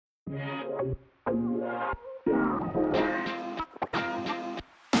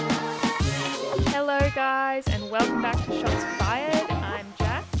Hello guys and welcome back to Shots Fired. I'm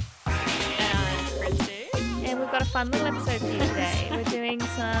Jack. And I'm Christy. And we've got a fun little episode for you today. We're doing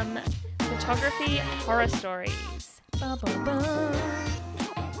some photography horror stories. Ba, ba, ba.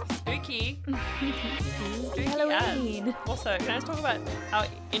 Spooky. Spooky Halloween. as. Also, can I just talk about our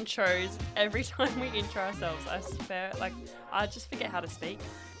intros? Every time we intro ourselves, I swear, I just forget how to speak.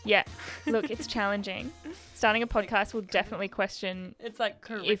 Yeah, look, it's challenging. Starting a podcast will definitely question It's like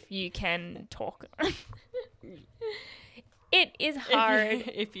if you can talk. It is hard.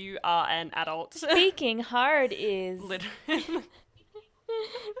 if you are an adult. Speaking hard is Literally.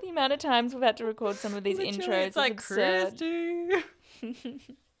 the amount of times we've had to record some of these intros. It's like absurd. Christy.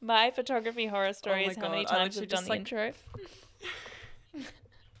 My photography horror story my is how many God, I times we've done the literally intro.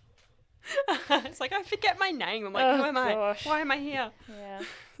 It's like I forget my name. I'm like, Oh, who am I? gosh. Why am I here? Yeah.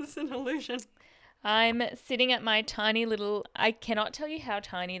 This is an illusion. I'm sitting at my tiny little, I cannot tell you how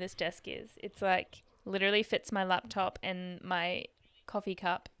tiny this desk is. It's like literally fits my laptop and my coffee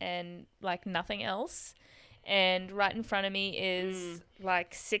cup and like nothing else. And right in front of me is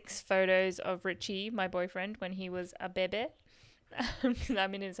like 6 photos of Richie, my boyfriend, when he was a bebe. Because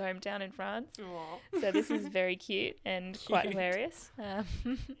I'm in his hometown in France. Aww. So this is very cute and quite hilarious.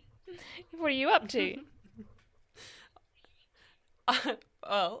 What are you up to?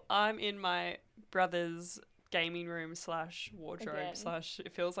 Well, I'm in my brother's gaming room / wardrobe Again. /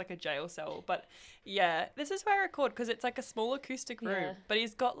 it feels like a jail cell. But yeah, this is where I record because it's like a small acoustic room. Yeah. But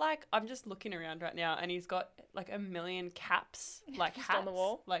he's got like, I'm just looking around right now and he's got like a million caps, like Just hats, on the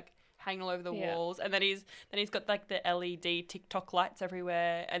wall? like hanging all over the Yeah. walls. And then he's got like the LED TikTok lights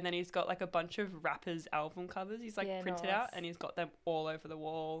everywhere. And then he's got like a bunch of rappers' album covers he's like Yeah, printed nice. out and he's got them all over the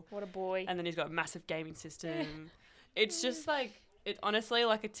wall. What a boy. And then he's got a massive gaming system. It's just like, it honestly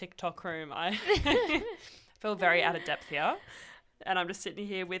like a TikTok room. I feel very out of depth here. And I'm just sitting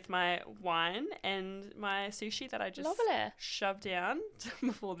here with my wine and my sushi that I just Lovely. shoved down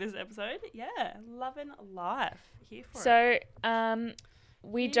before this episode. Yeah, loving life. Here for it. So,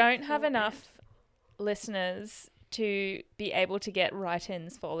 we Here don't have for enough listeners to be able to get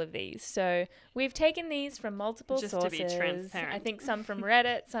write-ins for all of these. So we've taken these from multiple Just to sources. be transparent. I think some from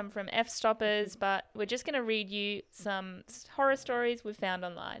Reddit, some from F-Stoppers, but we're just going to read you some horror stories we've found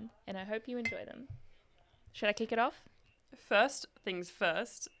online, and I hope you enjoy them. Should I kick it off? First things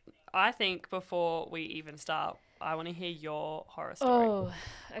first, I think before we even start, I want to hear your horror story. Oh,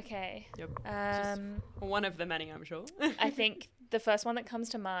 okay. Just one of the many, I'm sure. I think the first one that comes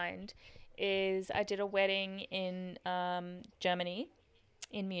to mind is I did a wedding in Germany,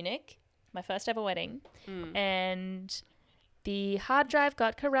 in Munich, my first ever wedding, and the hard drive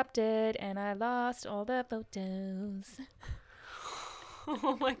got corrupted and I lost all the photos.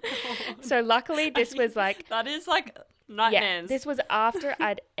 Oh my God. So luckily this was like, That is like yeah, nightmares. this was after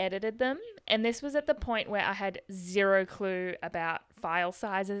I'd edited them, and this was at the point where I had zero clue about file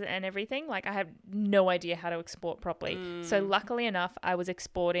sizes and everything. Like I had no idea how to export properly. So luckily enough, I was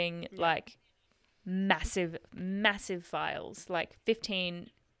exporting like massive files, like 15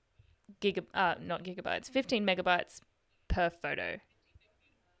 megabytes per photo.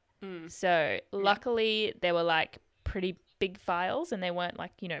 So luckily they were like pretty big files and they weren't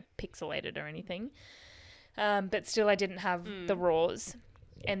like, pixelated or anything. But still I didn't have the RAWs.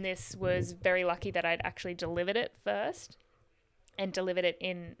 And this was very lucky that I'd actually delivered it first and delivered it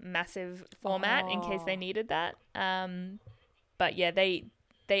in massive format in case they needed that. But yeah, they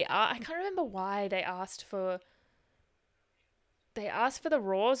are, I can't remember why they asked for the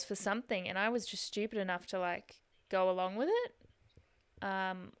RAWs for something, and I was just stupid enough to like go along with it.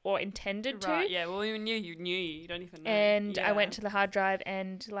 Or intended Right, to. yeah. Well, you knew. You don't even know. And I Yeah. went to the hard drive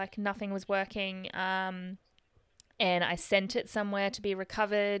and like nothing was working. And I sent it somewhere to be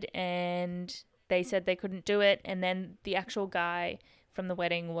recovered and they said they couldn't do it. And then the actual guy from the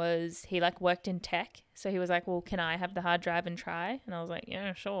wedding he like worked in tech. So he was like, well, can I have the hard drive and try? And I was like,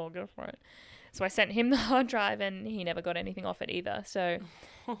 yeah, sure, go for it. So I sent him the hard drive and he never got anything off it either. So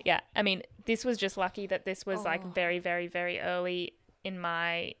yeah, I mean, this was just lucky that this was like very, very, very early in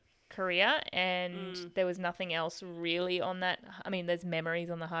my career and there was nothing else really on that. I mean, there's memories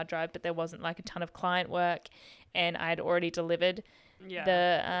on the hard drive, but there wasn't like a ton of client work, and I had already delivered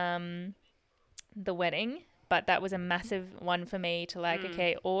the wedding. But that was a massive one for me to like,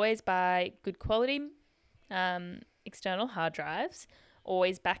 okay, always buy good quality external hard drives,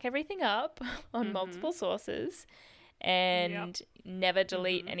 always back everything up on multiple sources, and never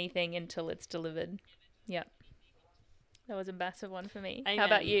delete anything until it's delivered. Yep. That was a massive one for me. Amen. How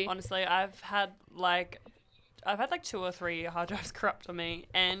about you? Honestly, I've had like I've had like 2 or 3 hard drives corrupt on me,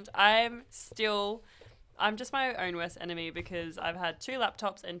 and I'm just my own worst enemy because I've had 2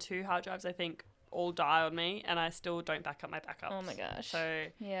 laptops and 2 hard drives, I think, all die on me, and I still don't back up my backups. Oh my gosh. So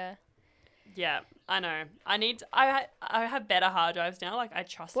yeah. yeah, I know. I have better hard drives now. Like I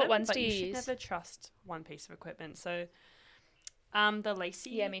trust What them, ones but do you should use? never trust one piece of equipment. So, the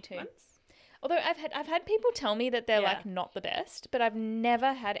Lacey. Yeah, me too. ones. Although I've had people tell me that they're Yeah. like not the best, but I've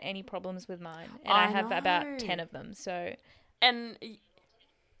never had any problems with mine, and I have about know. 10 of them. So And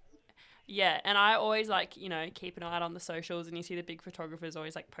yeah, and I always like, keep an eye out on the socials, and you see the big photographers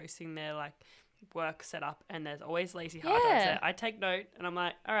always like posting their like work setup, and there's always Lazy hard drives Yeah. there. I take note, and I'm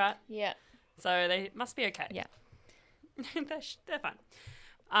like, all right, yeah, so they must be okay. Yeah. they're fine.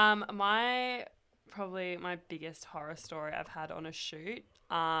 Probably my biggest horror story I've had on a shoot.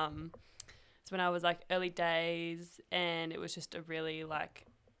 It's when I was like early days, and it was just a really like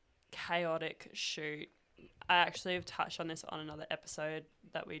chaotic shoot. I actually have touched on this on another episode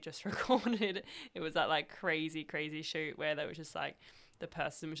that we just recorded. It was that like crazy shoot where there was just like the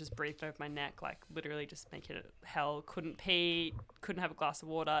person was just breathing over my neck, like literally just making it hell. Couldn't pee, couldn't have a glass of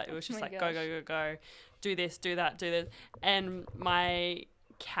water. It was just my like gosh. go, do this, do that, do this. And my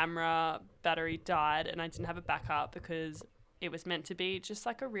camera battery died, and I didn't have a backup because it was meant to be just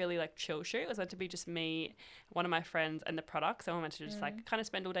like a really like chill shoot. It was meant to be just me, one of my friends, and the products. And we meant to just like kind of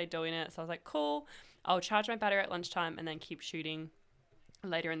spend all day doing it. So I was like, cool, I'll charge my battery at lunchtime and then keep shooting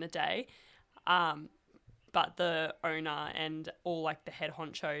later in the day. But the owner and all like the head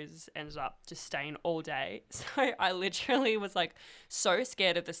honchos ended up just staying all day. So I literally was like so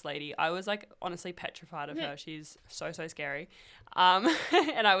scared of this lady. I was like honestly petrified of her. She's so scary. And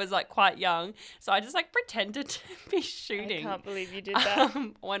I was like quite young. So I just like pretended to be shooting. I can't believe you did that.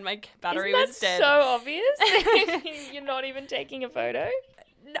 When my battery Isn't was that dead. so obvious? You're not even taking a photo?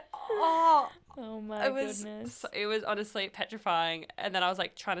 No. Oh, Oh my goodness. it was honestly petrifying. And then I was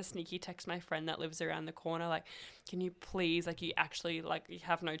like trying to sneaky text my friend that lives around the corner, like, can you please, like, you actually, like, you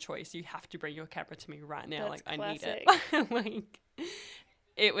have no choice, you have to bring your camera to me right now. That's like classic. I need it. Like,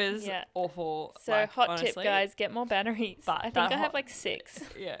 it was Yeah. awful. So like, hot honestly. tip, guys, get more batteries. But I think that I have hot- like 6.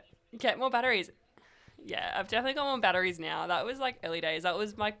 Yeah, get more batteries. Yeah, I've definitely got more batteries now. That was like early days. That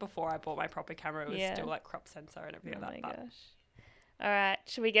was like before I bought my proper camera. It was Yeah. still like crop sensor and everything Oh like my that. gosh. All right,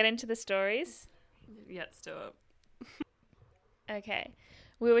 should we get into the stories? Yeah, let's do it. Okay.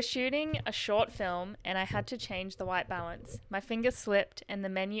 We were shooting a short film and I had to change the white balance. My finger slipped and the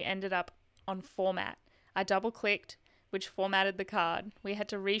menu ended up on format. I double clicked, which formatted the card. We had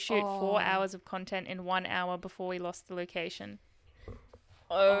to reshoot 4 hours of content in 1 hour before we lost the location.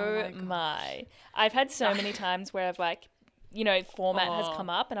 Oh my my. I've had so many times where I've like, format has come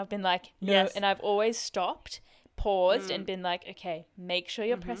up and I've been like, no. Yes. And I've always stopped, paused and been like, okay, make sure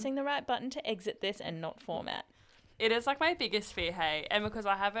you're pressing the right button to exit this and not format. It is like my biggest fear, hey, and because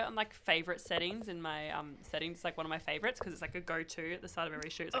I have it on like favorite settings in my settings, like one of my favorites because it's like a go-to at the start of every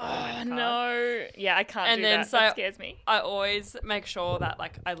shoot. It's like automatic card. No. Yeah, I can't And do then that. so That scares me. I always make sure that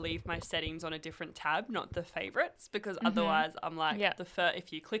like I leave my settings on a different tab, not the favorites, because otherwise I'm like Yeah.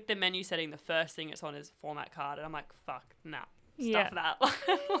 if you click the menu setting, the first thing it's on is format card, and I'm like, fuck, nah. Yeah. Stuff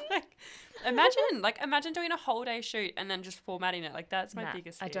that. Like, imagine doing a whole day shoot and then just formatting it. Like that's my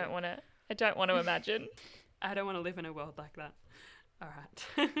biggest fear. I don't want to imagine. I don't want to live in a world like that. All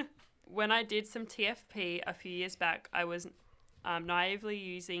right. When I did some TFP a few years back, I was naively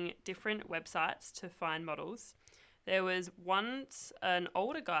using different websites to find models. There was once an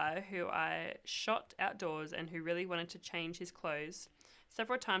older guy who I shot outdoors and who really wanted to change his clothes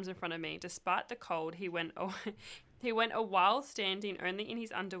several times in front of me. Despite the cold, he went a while standing only in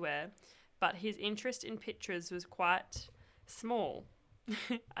his underwear, but his interest in pictures was quite small.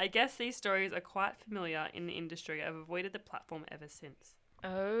 I guess these stories are quite familiar in the industry. I've avoided the platform ever since.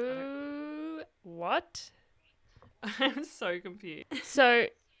 Oh, what? I'm so confused. So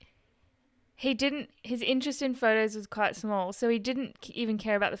his interest in photos was quite small. So he didn't even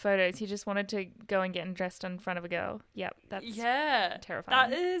care about the photos. He just wanted to go and get dressed in front of a girl. Yep. That's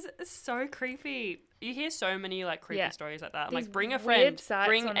terrifying. That is so creepy. You hear so many like creepy stories like that. I'm These like, bring a weird friend. sites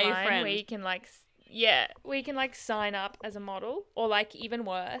Bring a online friend. where you can we can like sign up as a model, or like even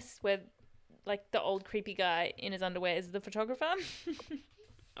worse, where like the old creepy guy in his underwear is the photographer.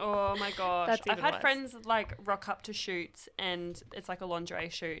 Oh my gosh. That's I've even had worse. friends like rock up to shoots and it's like a lingerie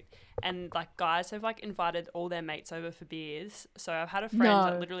shoot, and like guys have like invited all their mates over for beers. So I've had a friend No.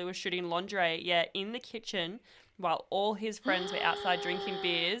 that literally was shooting lingerie, in the kitchen while all his friends were outside drinking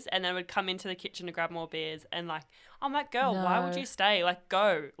beers, and then would come into the kitchen to grab more beers. And like, I'm like, girl, why would No. you stay? Like,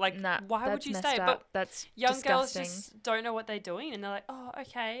 go. Like, Nah, why would that's you messed stay? up. But That's young disgusting. girls just don't know what they're doing, and they're like, oh,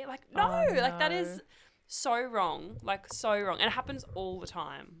 okay. Like, no, Oh, like that no. is so wrong. Like, so wrong. And it happens all the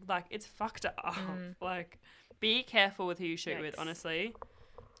time. Like, it's fucked up. Like, be careful with who you shoot with, Yikes. honestly.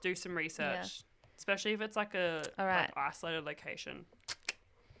 Do some research. Yeah. Especially if it's like a All right. like, isolated location.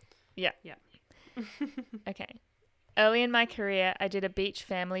 Yeah. Yeah. Okay. Early in my career, I did a beach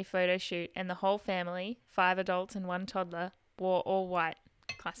family photo shoot, and the whole family, 5 adults and 1 toddler, wore all white.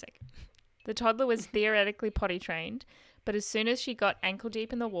 Classic. The toddler was theoretically potty trained, but as soon as she got ankle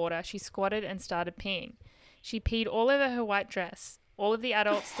deep in the water, she squatted and started peeing. She peed all over her white dress. All of the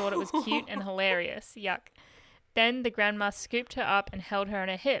adults thought it was cute and hilarious. Yuck. Then the grandma scooped her up and held her on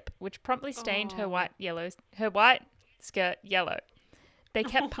her hip, which promptly stained her white skirt yellow. They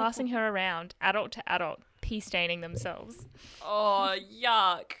kept passing her around, adult to adult, pee staining themselves. Oh,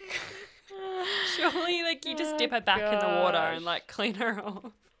 yuck. Surely, like, you just dip her back in the water and, like, clean her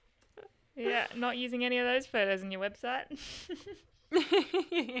off. Yeah, not using any of those photos on your website.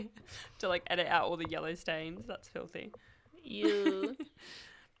 To, like, edit out all the yellow stains. That's filthy. Ew.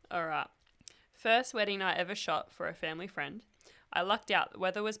 All right. First wedding I ever shot for a family friend. I lucked out. The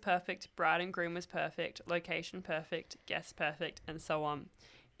weather was perfect, bride and groom was perfect, location perfect, guests perfect, and so on.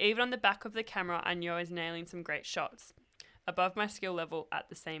 Even on the back of the camera, I knew I was nailing some great shots. Above my skill level at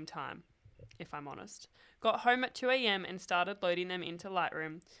the same time, if I'm honest. Got home at 2 a.m. and started loading them into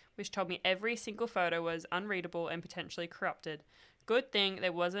Lightroom, which told me every single photo was unreadable and potentially corrupted. Good thing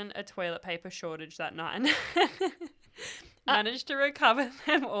there wasn't a toilet paper shortage that night. Managed to recover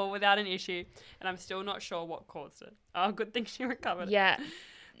them all without an issue, and I'm still not sure what caused it. Oh, good thing she recovered it. Yeah,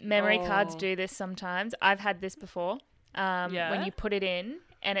 memory cards do this sometimes. I've had this before. Yeah? When you put it in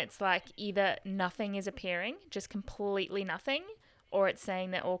and it's like either nothing is appearing, just completely nothing, or it's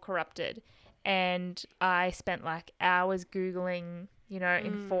saying they're all corrupted. And I spent like hours Googling,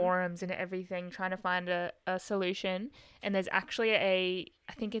 in forums and everything, trying to find a solution. And there's actually I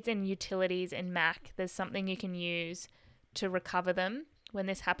think it's in utilities in Mac, there's something you can use to recover them when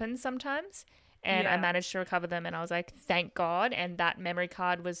this happens sometimes. And I managed to recover them, and I was like, thank God. And that memory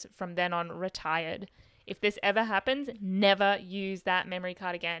card was from then on retired. If this ever happens, never use that memory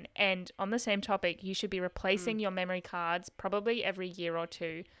card again. And on the same topic, you should be replacing your memory cards probably every year or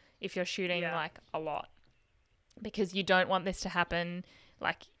two if you're shooting like a lot, because you don't want this to happen.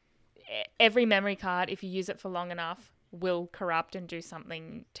 Like, every memory card, if you use it for long enough, will corrupt and do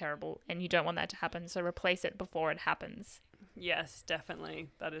something terrible, and you don't want that to happen. So replace it before it happens. Yes, definitely.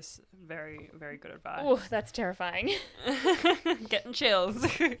 That is very, very good advice. Oh, that's terrifying. Getting chills.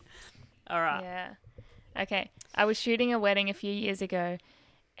 All right. Yeah. Okay. I was shooting a wedding a few years ago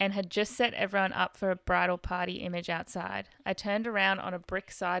and had just set everyone up for a bridal party image outside. I turned around on a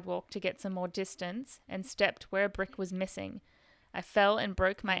brick sidewalk to get some more distance and stepped where a brick was missing. I fell and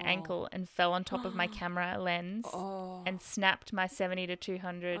broke my ankle and fell on top of my camera lens and snapped my 70 to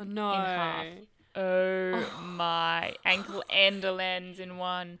 200 in half. Oh, my ankle and a lens in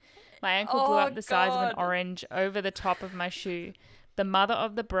one. My ankle blew up the size of an orange over the top of my shoe. The mother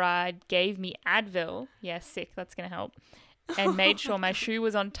of the bride gave me Advil. Yeah, sick. That's going to help. And made sure my shoe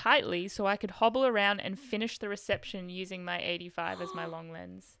was on tightly so I could hobble around and finish the reception using my 85 as my long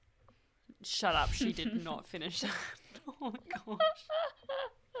lens. Shut up. She did not finish that. Oh, my gosh.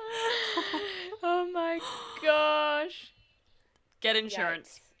 Oh, my gosh. Get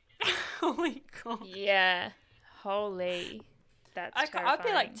insurance. Holy God. Yeah. Holy. That's terrifying. I'd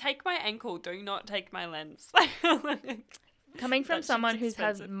be like, take my ankle. Do not take my lens. Coming from That someone shit's who's had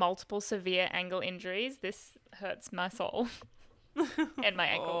expensive. multiple severe ankle injuries, this hurts my soul and my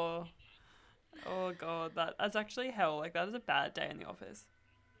ankle. Oh God, that's actually hell. Like, that is a bad day in the office.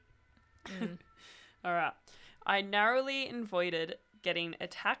 All right. I narrowly avoided getting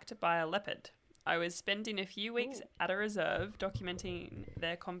attacked by a leopard. I was spending a few weeks at a reserve documenting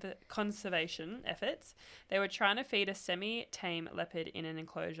their conservation efforts. They were trying to feed a semi-tame leopard in an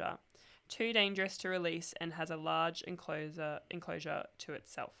enclosure. Too dangerous to release and has a large enclosure to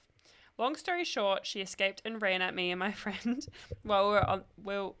itself. Long story short, she escaped and ran at me and my friend while we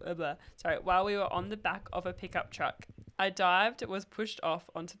were on the back of a pickup truck. I dived, was pushed off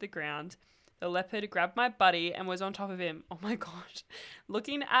onto the ground. The leopard grabbed my buddy and was on top of him. Oh my gosh.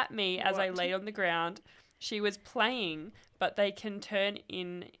 Looking at me as I lay on the ground, she was playing, but they can turn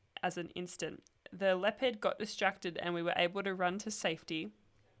in as an instant. The leopard got distracted and we were able to run to safety.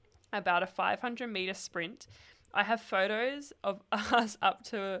 About a 500-meter sprint. I have photos of us up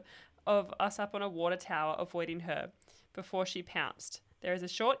on a water tower avoiding her before she pounced. There is a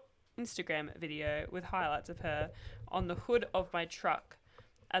short Instagram video with highlights of her on the hood of my truck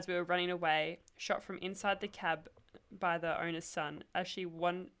as we were running away, shot from inside the cab by the owner's son. As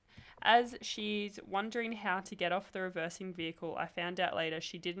she's wondering how to get off the reversing vehicle, I found out later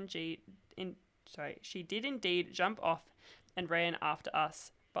she didn't She did indeed jump off and ran after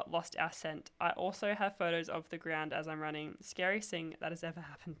us, but lost our scent. I also have photos of the ground as I'm running. Scariest thing that has ever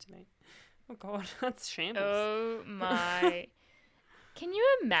happened to me. Oh God, that's shambles. Oh my. Can you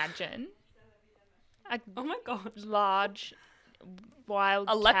imagine Oh my God. large wild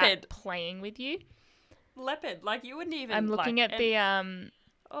A cat leopard. playing with you? Leopard, like you wouldn't even. I'm looking like, at the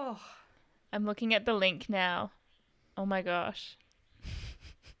Oh, I'm looking at the link now. Oh my gosh.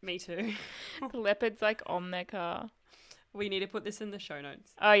 me too. The leopard's like on their car. We need to put this in the show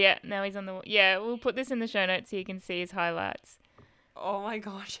notes. Oh yeah, now he's on the yeah, we'll put this in the show notes so you can see his highlights. Oh my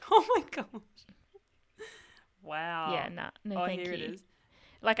gosh. Oh my gosh. Wow. Yeah, no thank here you. it is.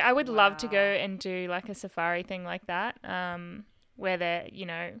 Like I would love to go Wow. and do like a safari thing like that, where they're,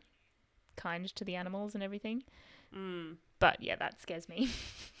 kind to the animals and everything. Mm. But yeah, that scares me.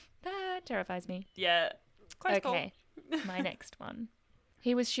 That terrifies me. Yeah. Close Okay, my next one.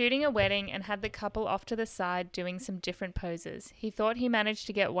 He was shooting a wedding and had the couple off to the side doing some different poses. He thought he managed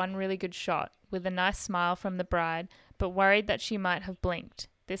to get one really good shot with a nice smile from the bride, but worried that she might have blinked.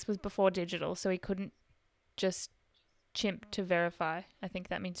 This was before digital, so he couldn't just chimp to verify. I think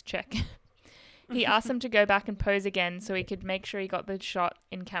that means check. He asked them to go back and pose again so he could make sure he got the shot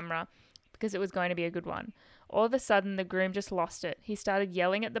in camera because it was going to be a good one. All of a sudden, the groom just lost it. He started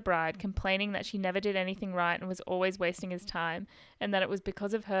yelling at the bride, complaining that she never did anything right and was always wasting his time, and that it was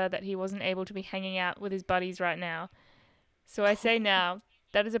because of her that he wasn't able to be hanging out with his buddies right now. So I say now,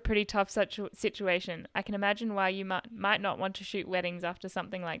 that is a pretty tough situation. I can imagine why you might not want to shoot weddings after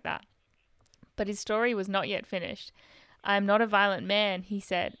something like that. But his story was not yet finished. I am not a violent man, he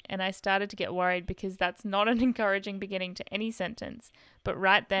said, and I started to get worried because that's not an encouraging beginning to any sentence. But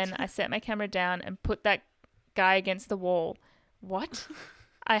right then, I set my camera down and put that guy against the wall. What?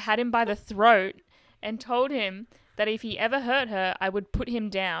 I had him by the throat and told him that if he ever hurt her, I would put him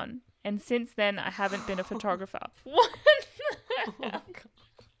down. And since then, I haven't been a photographer. What? Oh my God.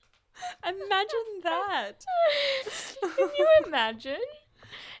 Imagine that. Can you imagine?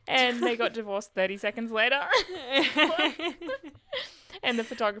 And they got divorced 30 seconds later. And the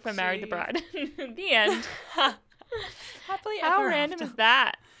photographer married the bride. The end. Happily How ever random after. is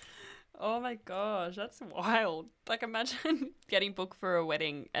that? Oh my gosh, that's wild. Like imagine getting booked for a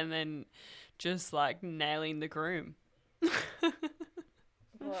wedding and then just like nailing the groom.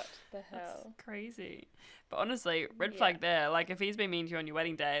 What the That's crazy. But honestly, red flag there. Like if he's been mean to you on your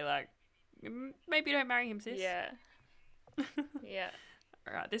wedding day, like maybe don't marry him, sis. Yeah. Yeah.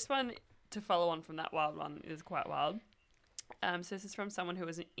 All right, this one to follow on from that wild one is quite wild. So this is from someone who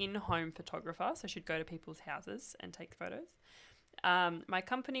was an in-home photographer, so she'd go to people's houses and take photos. My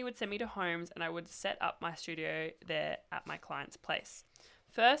company would send me to homes and I would set up my studio there at my client's place.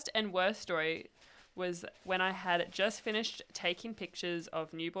 First and worst story was when I had just finished taking pictures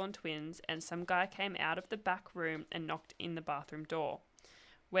of newborn twins and some guy came out of the back room and knocked in the bathroom door,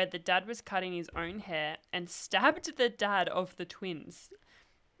 where the dad was cutting his own hair and stabbed the dad of the twins.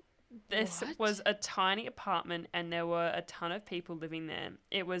 This What? was a tiny apartment and there were a ton of people living there.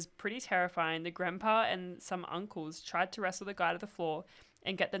 It was pretty terrifying. The grandpa and some uncles tried to wrestle the guy to the floor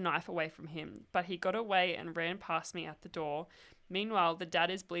and get the knife away from him, but he got away and ran past me at the door. Meanwhile, the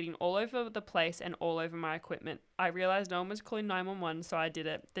dad is bleeding all over the place and all over my equipment. I realized no one was calling 911, so I did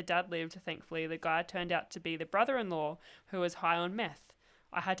it. The dad lived, thankfully. The guy turned out to be the brother-in-law who was high on meth.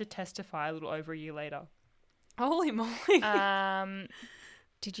 I had to testify a little over a year later. Holy moly.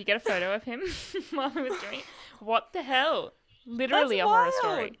 Did you get a photo of him while he was doing it? What the hell? Literally That's a horror wild.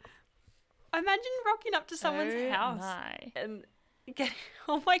 story. Imagine rocking up to someone's Oh house my. and getting,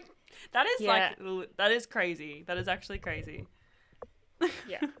 oh my, that is Yeah. that is crazy. That is actually crazy.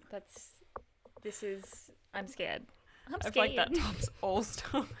 Yeah, I'm scared. I'm I scared. feel like that tops all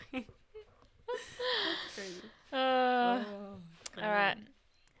stories. That's crazy. All right.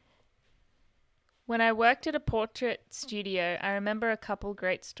 When I worked at a portrait studio, I remember a couple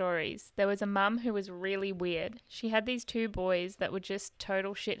great stories. There was a mum who was really weird. She had these two boys that were just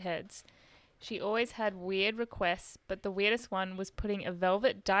total shitheads. She always had weird requests, but the weirdest one was putting a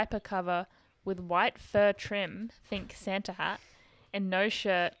velvet diaper cover with white fur trim, think Santa hat, and no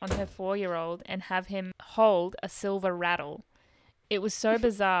shirt on her 4-year-old and have him hold a silver rattle. It was so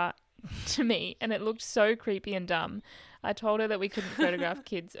bizarre to me, and it looked so creepy and dumb. I told her that we couldn't photograph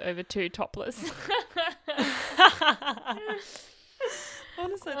kids over 2 topless.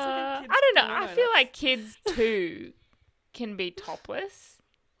 Honestly, it's like a I kid's don't know. porno. I feel like kids too can be topless,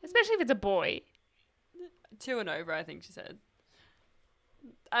 especially if it's a boy. 2 and over, I think she said.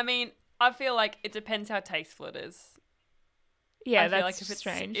 I mean, I feel like it depends how tasteful it is. Yeah, I feel that's like if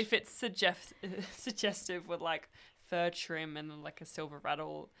strange. If it's suggestive with like fur trim and like a silver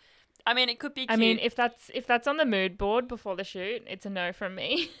rattle, I mean, it could be cute. I mean, if that's on the mood board before the shoot, it's a no from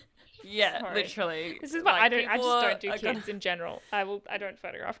me. yeah, Sorry. literally. This is why like, I just don't do are kids gonna- in general. I don't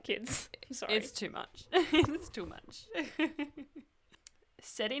photograph kids. Sorry. It's too much. It's too much.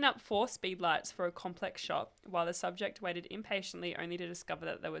 Setting up 4 speed lights for a complex shot while the subject waited impatiently only to discover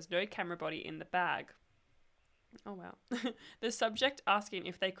that there was no camera body in the bag. Oh, wow. The subject asking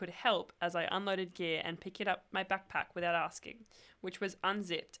if they could help as I unloaded gear and picked up my backpack without asking, which was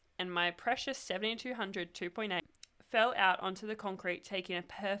unzipped, and my precious 7200 2.8 fell out onto the concrete, taking a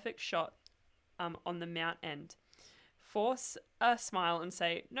perfect shot on the mount end. Force a smile and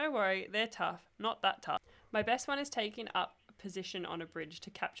say, no worry, they're tough, not that tough. My best one is taking up position on a bridge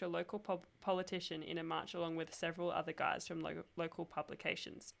to capture a local politician in a march along with several other guys from local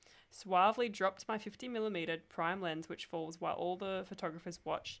publications. Suavely dropped my 50mm prime lens, which falls while all the photographers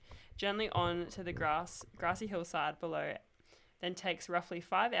watch, gently on to the grassy hillside below, then takes roughly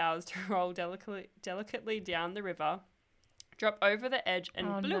 5 hours to roll delicately down the river, drop over the edge and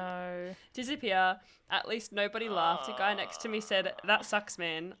bloop, no. disappear. At least nobody laughed. A guy next to me said, that sucks,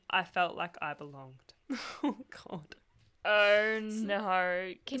 man. I felt like I belonged. Oh, God. Oh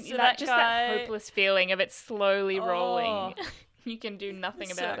no. Can So you that that guy- hopeless feeling of it slowly Oh. rolling? You can do nothing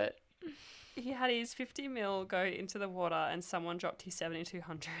So- about it. He had his 50mm go into the water and someone dropped his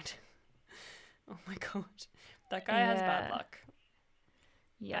 7200. Oh my god. That guy has bad Yeah. luck.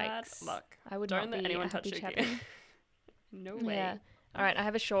 Yikes. Bad luck. I would Don't not let be anyone a touch happy your chappy. gear. No way. Yeah. All right, I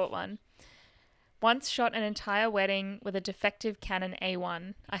have a short one. Once shot an entire wedding with a defective Canon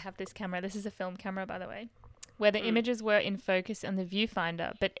A1. I have this camera. This is a film camera, by the way. Where the images were in focus on the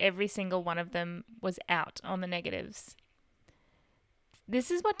viewfinder, but every single one of them was out on the negatives. This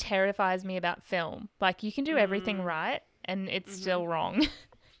is what terrifies me about film. Like, you can do everything right, and it's still wrong.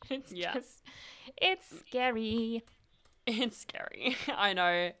 It's Yeah. just, it's scary. It's scary. I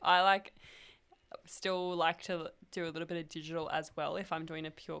know. I still like to do a little bit of digital as well if I'm doing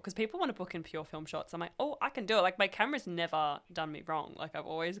a pure, because people want to book in pure film shots. I'm like, oh, I can do it. Like, my camera's never done me wrong. Like, I've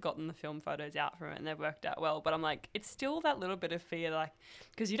always gotten the film photos out from it and they've worked out well. But I'm like, it's still that little bit of fear, like,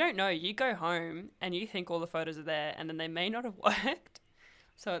 because you don't know. You go home and you think all the photos are there and then they may not have worked.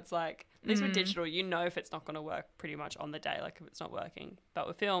 So it's like, at least with digital, you know if it's not going to work pretty much on the day, like if it's not working. But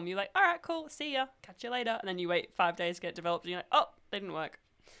with film, you're like, all right, cool, see ya, catch you later. And then you wait 5 days to get developed and you're like, oh, they didn't work.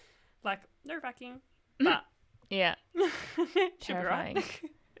 Like, no backing. But Yeah. should be Terrifying.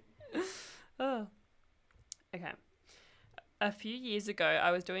 right. Oh. Okay. A few years ago,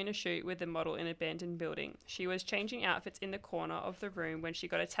 I was doing a shoot with a model in an abandoned building. She was changing outfits in the corner of the room when she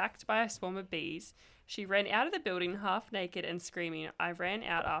got attacked by a swarm of bees. She ran out of the building half naked and screaming. I ran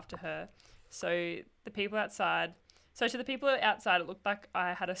out after her. So to the people outside, it looked like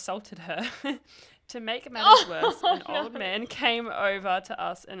I had assaulted her. To make matters worse, an old man came over to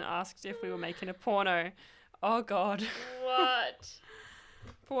us and asked if we were making a porno. Oh, God. What?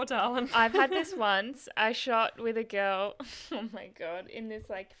 Poor darling. I've had this once. I shot with a girl, oh my god, in this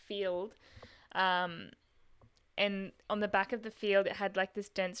like field. And on the back of the field it had like this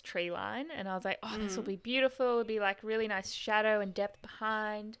dense tree line, and I was like, oh, this will be beautiful. It'll be like really nice shadow and depth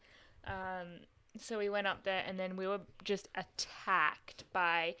behind. So we went up there and then we were just attacked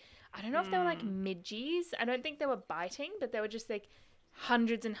by, I don't know if they were like midges. I don't think they were biting, but they were just like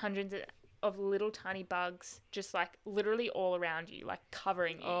hundreds and hundreds of little tiny bugs just like literally all around you, like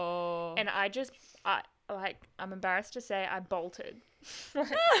covering you. Oh. And I'm embarrassed to say I bolted.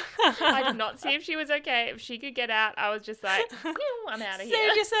 I did not see if she was okay. If she could get out, I was just like, I'm out of here.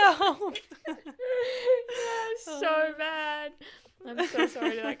 Save yourself. Yeah, so bad. I'm so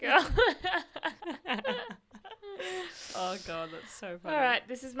sorry to that girl. Oh, God, that's so funny. All right,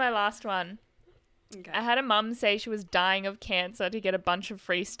 this is my last one. Okay. I had a mum say she was dying of cancer to get a bunch of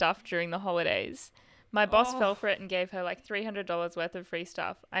free stuff during the holidays. My boss fell for it and gave her like $300 worth of free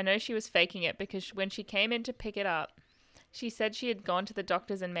stuff. I know she was faking it because when she came in to pick it up, she said she had gone to the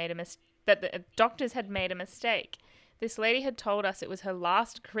doctors and that the doctors had made a mistake. This lady had told us it was her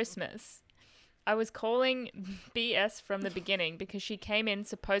last Christmas. I was calling BS from the beginning because she came in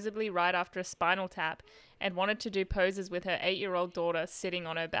supposedly right after a spinal tap and wanted to do poses with her 8-year-old daughter sitting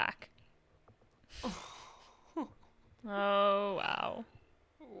on her back. Oh, wow.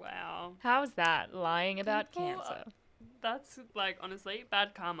 Wow. How's that? Lying about People cancer. That's, like, honestly,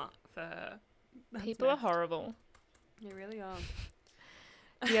 bad karma for her. That's People are messed. horrible. They really are.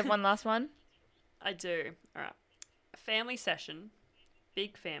 Do you have one last one? I do. All right. Family session.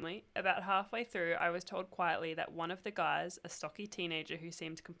 Big family. About halfway through, I was told quietly that one of the guys, a stocky teenager who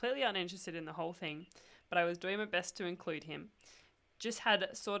seemed completely uninterested in the whole thing, but I was doing my best to include him, just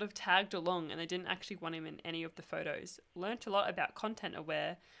had sort of tagged along and they didn't actually want him in any of the photos. Learned a lot about content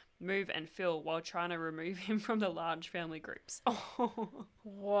aware, move and fill while trying to remove him from the large family groups. Oh,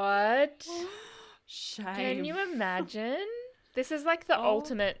 What? shame. Can you imagine? This is like the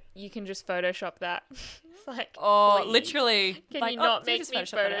ultimate, you can just Photoshop that. It's like, Oh, please, literally. can like, you not oh, make just me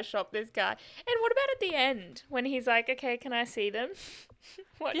Photoshop that out. Photoshop this guy? And what about at the end when he's like, okay, can I see them?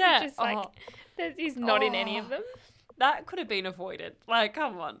 What? Yeah. Just like, he's not in any of them. That could have been avoided. Like,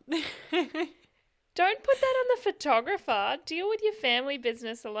 come on. Don't put that on the photographer. Deal with your family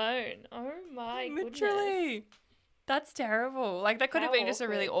business alone. Oh my goodness. Literally. That's terrible. Like, that could have How been just a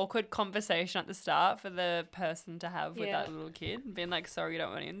really awkward. awkward conversation at the start for the person to have with Yeah. that little kid, being like, sorry, you don't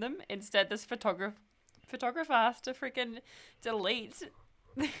want any of them. Instead, this photographer has to freaking delete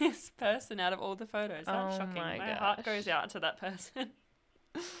this person out of all the photos. That's Oh shocking. my My heart gosh. goes out to that person.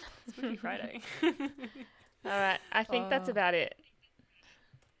 Spooky Friday. All right. I think that's about it.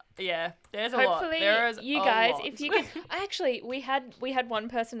 Yeah, there's a lot. Hopefully, There is you a guys, lot. if you can, actually, we had one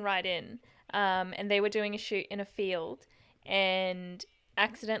person write in, and they were doing a shoot in a field, and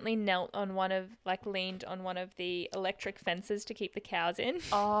accidentally leaned on one of the electric fences to keep the cows in.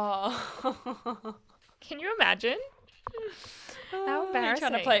 Oh. Can you imagine? How embarrassing.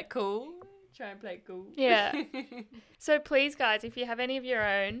 Trying to play it cool. Try and play it cool. Yeah. So please, guys, if you have any of your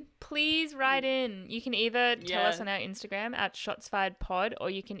own, please write in. You can either tell us Yeah. on our Instagram at shotsfiredpod,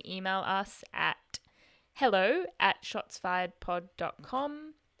 or you can email us at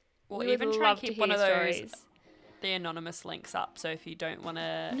hello@shotsfiredpod.com. Or We would even try and love to keep hear one of your those, stories. the anonymous links up. So if you don't want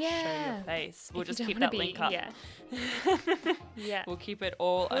to show Yeah. your face, we'll If you just don't keep wanna that be- link up. Yeah. Yeah. We'll keep it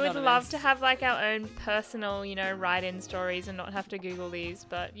all We anonymous. would love to have like our own personal, write-in stories and not have to Google these,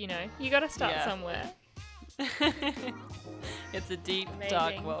 but you got to start Yeah. somewhere. It's a deep, Amazing.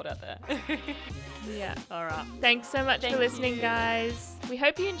 dark world out there. Yeah. All right. Thanks so much Thank for listening, you. guys. We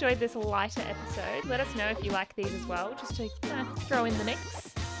hope you enjoyed this lighter episode. Let us know if you like these as well, just to throw in the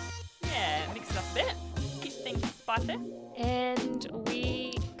mix. Yeah, mix it up a bit. Keep things spicy. And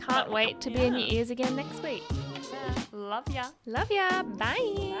we can't wait to be in your ears again next week. Love ya. Love ya. Bye.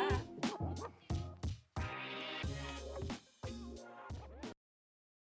 Bye.